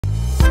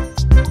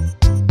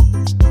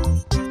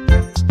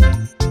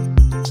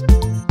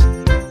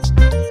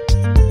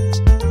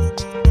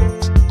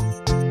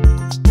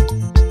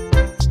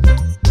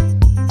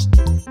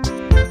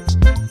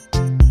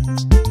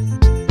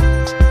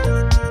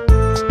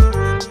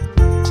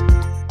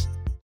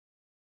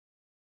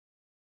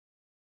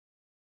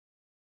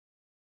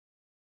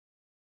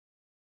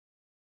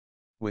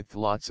With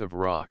lots of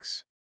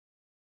rocks.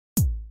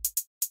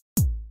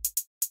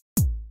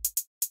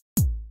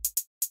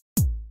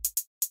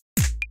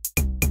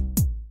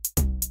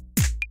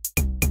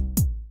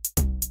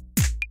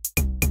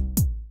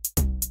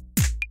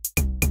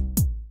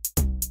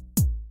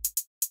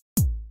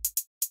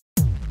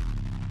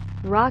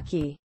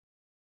 Rocky.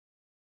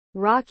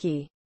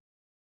 Rocky.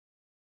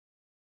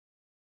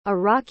 A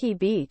rocky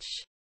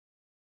beach.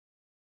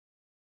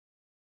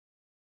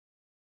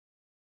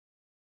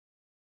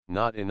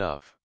 Not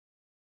enough.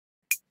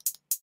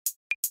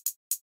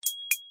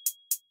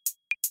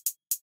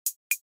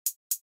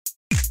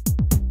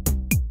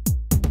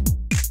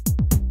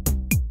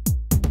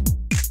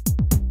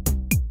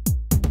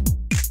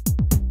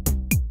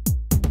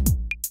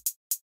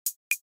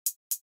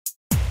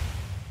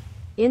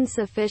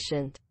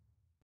 Insufficient.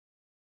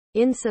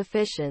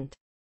 Insufficient.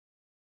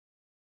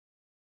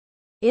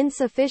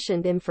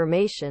 Insufficient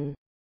information.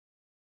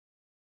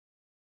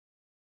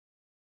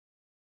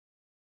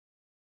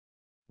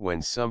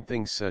 When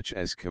something such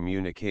as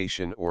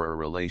communication or a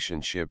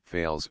relationship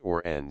fails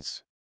or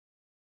ends.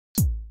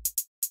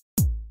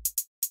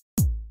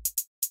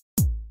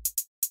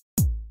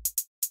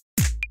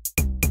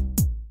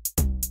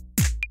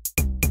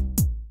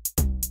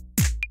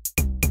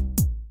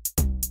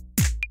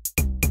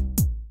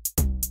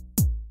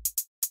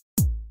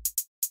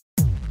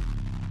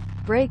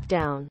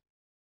 Breakdown.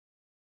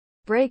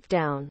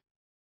 Breakdown.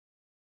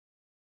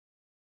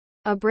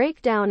 A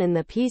breakdown in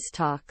the peace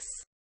talks.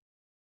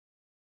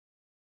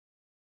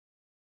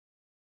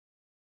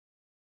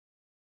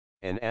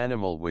 An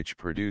animal which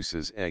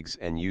produces eggs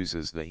and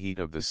uses the heat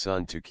of the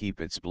sun to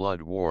keep its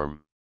blood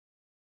warm.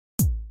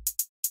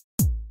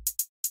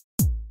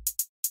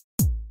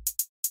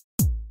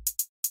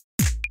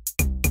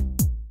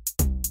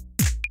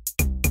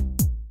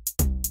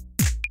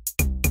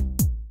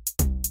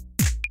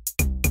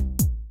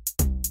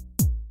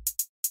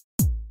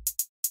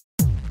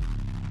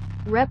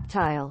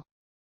 Reptile.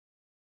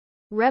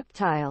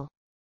 Reptile.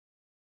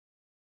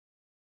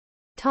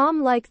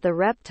 Tom liked the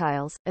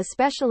reptiles,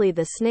 especially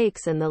the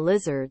snakes and the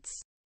lizards.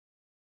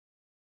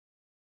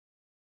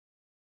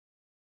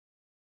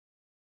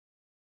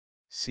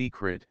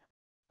 Secret,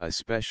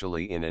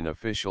 especially in an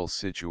official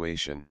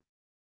situation.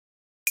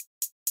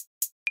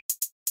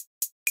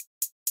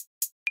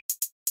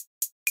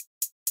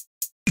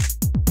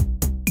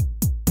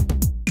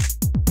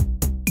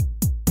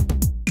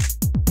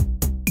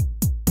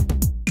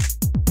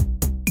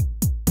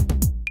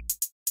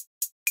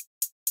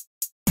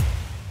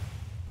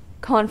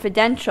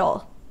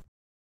 Confidential.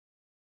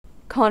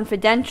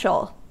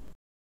 Confidential.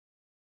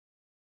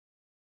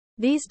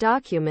 These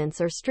documents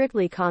are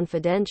strictly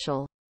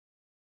confidential.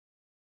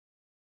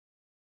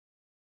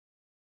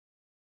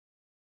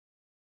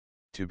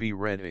 To be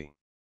ready.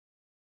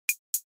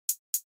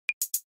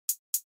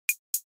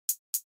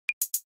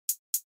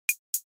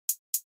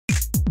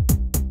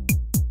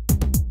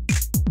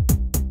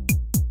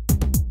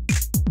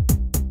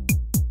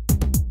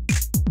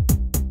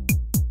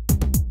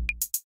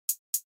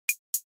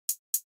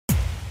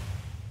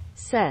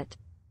 Set.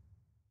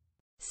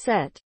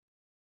 Set.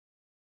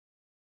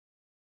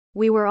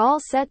 We were all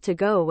set to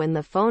go when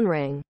the phone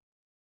rang.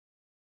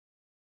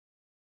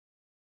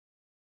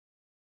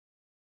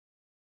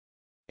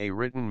 A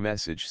written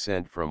message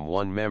sent from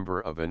one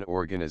member of an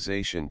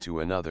organization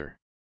to another.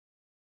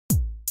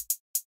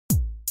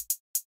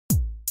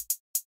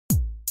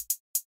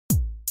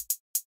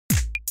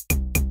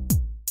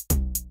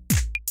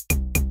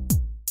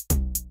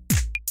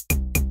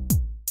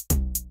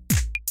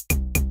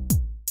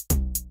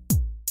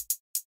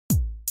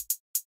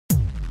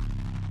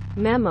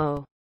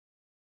 Memo.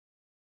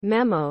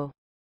 Memo.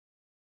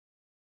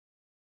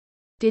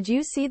 Did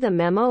you see the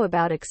memo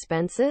about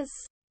expenses?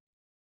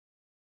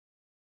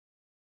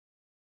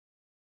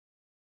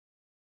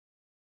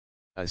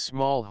 A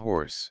small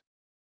horse.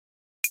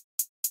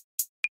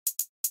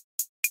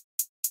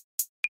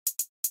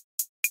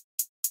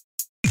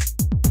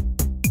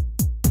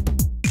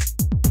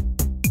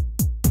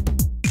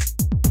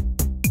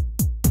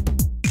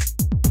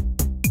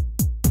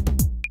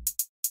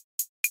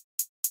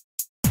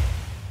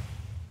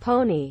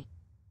 Pony.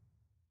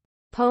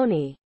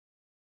 Pony.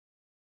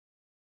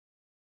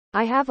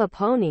 I have a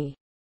pony.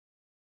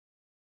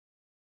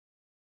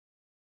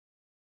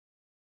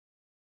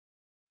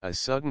 A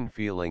sudden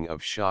feeling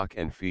of shock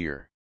and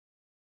fear.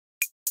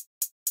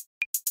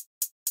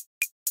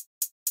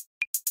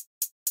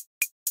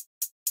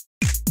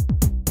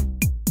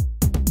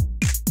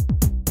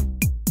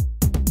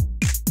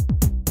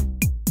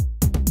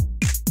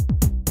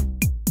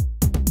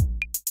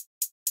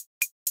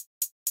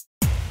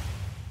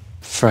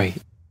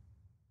 Fright.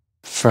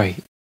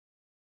 Fright.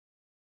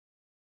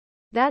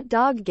 That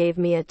dog gave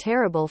me a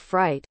terrible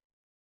fright.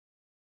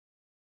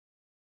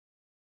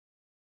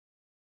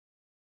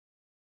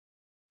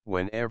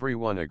 When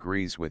everyone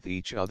agrees with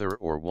each other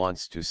or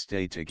wants to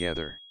stay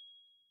together.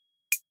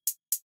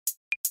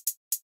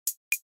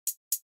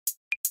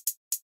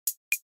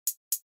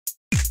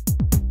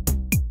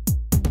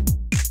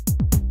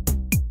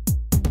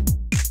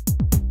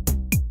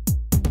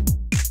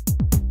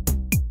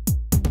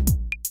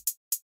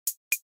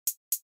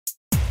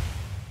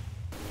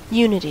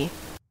 unity,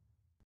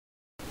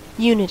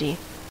 unity,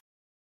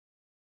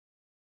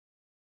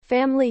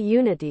 family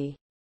unity,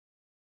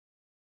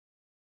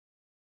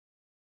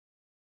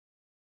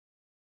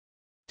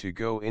 to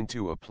go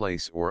into a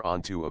place or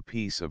onto a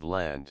piece of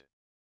land.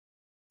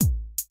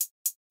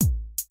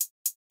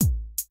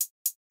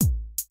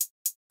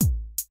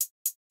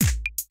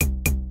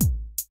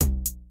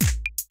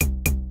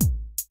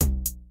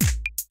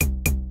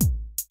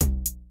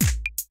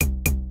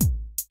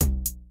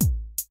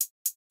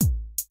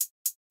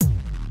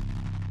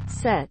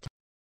 set,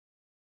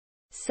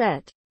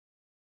 set.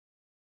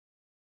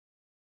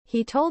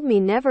 He told me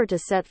never to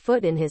set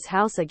foot in his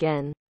house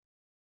again.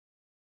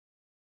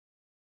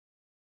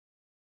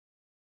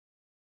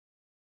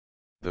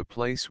 The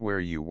place where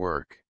you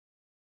work.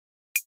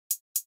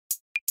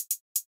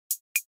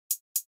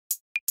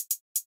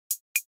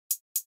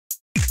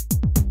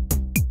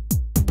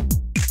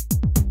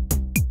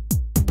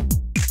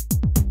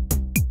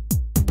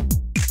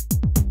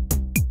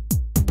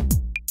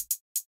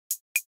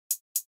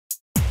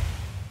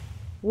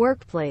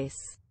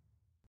 Workplace,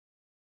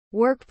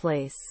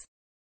 workplace.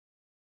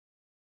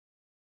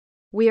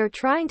 We are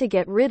trying to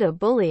get rid of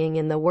bullying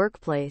in the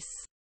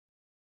workplace.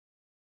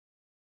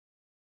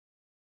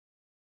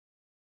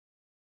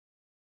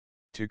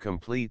 To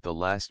complete the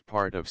last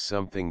part of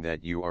something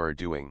that you are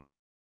doing.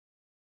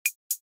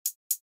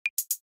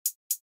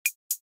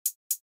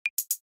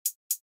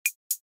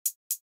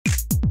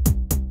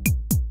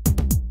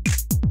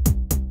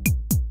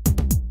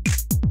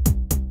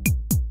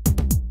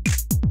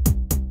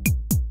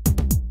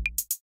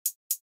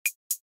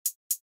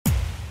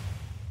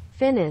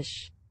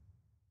 Finish,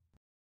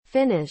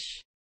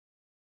 finish.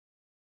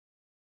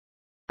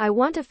 I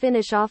want to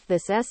finish off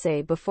this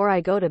essay before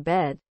I go to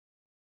bed.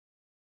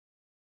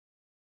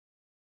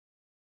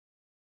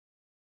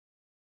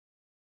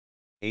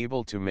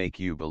 Able to make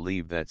you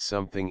believe that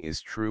something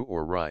is true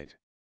or right.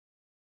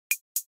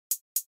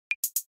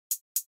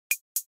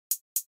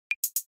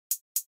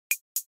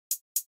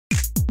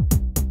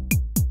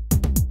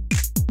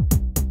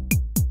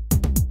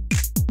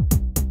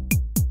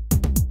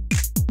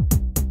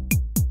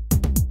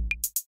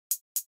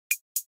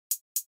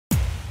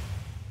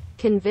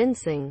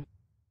 Convincing,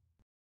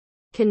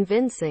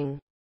 convincing.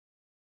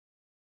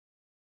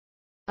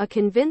 A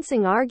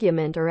convincing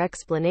argument or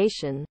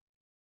explanation.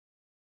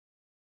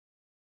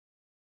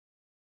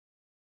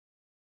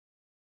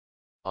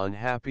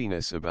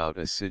 Unhappiness about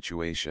a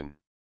situation.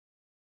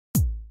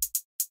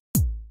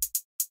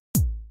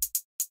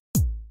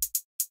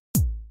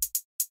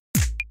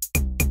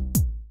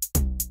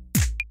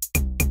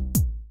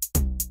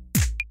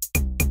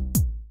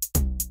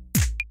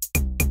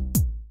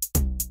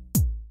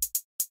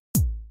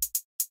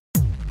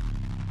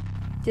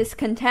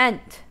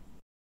 Discontent,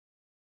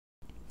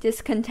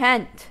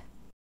 discontent.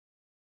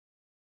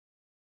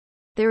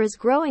 There is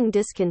growing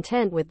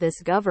discontent with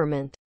this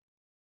government.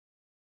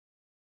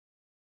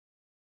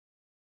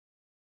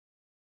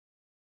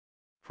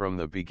 From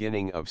the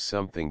beginning of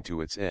something to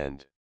its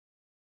end.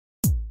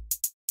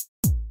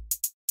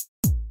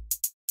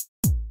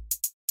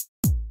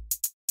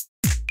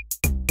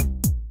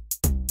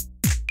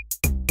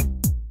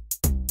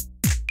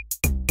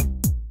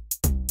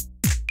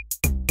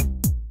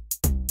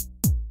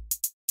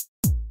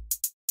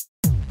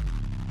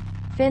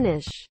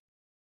 Finish,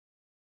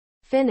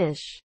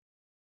 finish.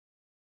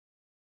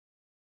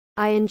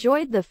 I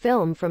enjoyed the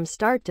film from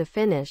start to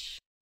finish.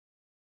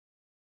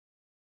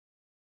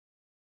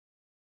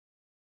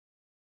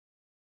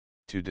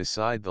 To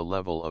decide the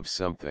level of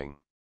something.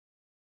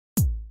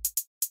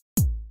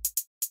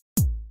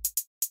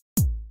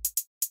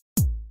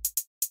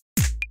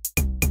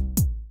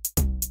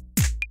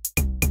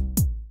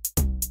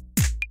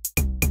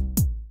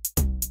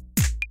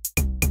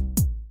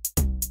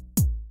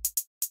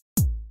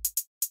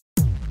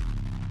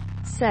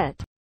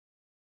 Set,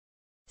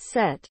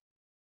 set.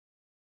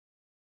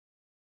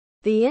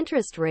 The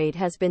interest rate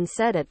has been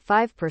set at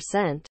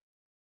 5%.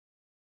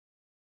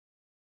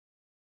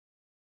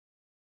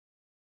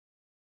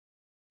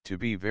 To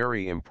be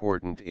very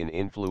important in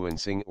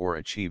influencing or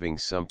achieving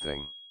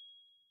something.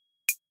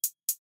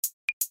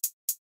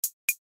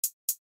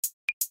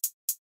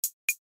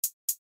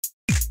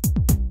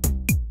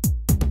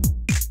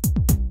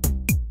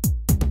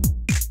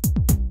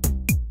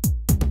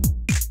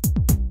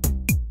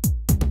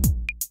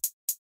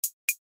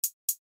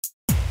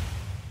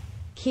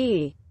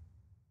 Key,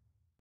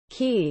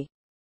 key.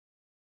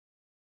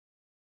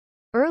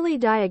 Early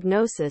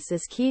diagnosis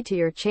is key to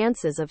your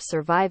chances of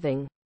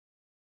surviving.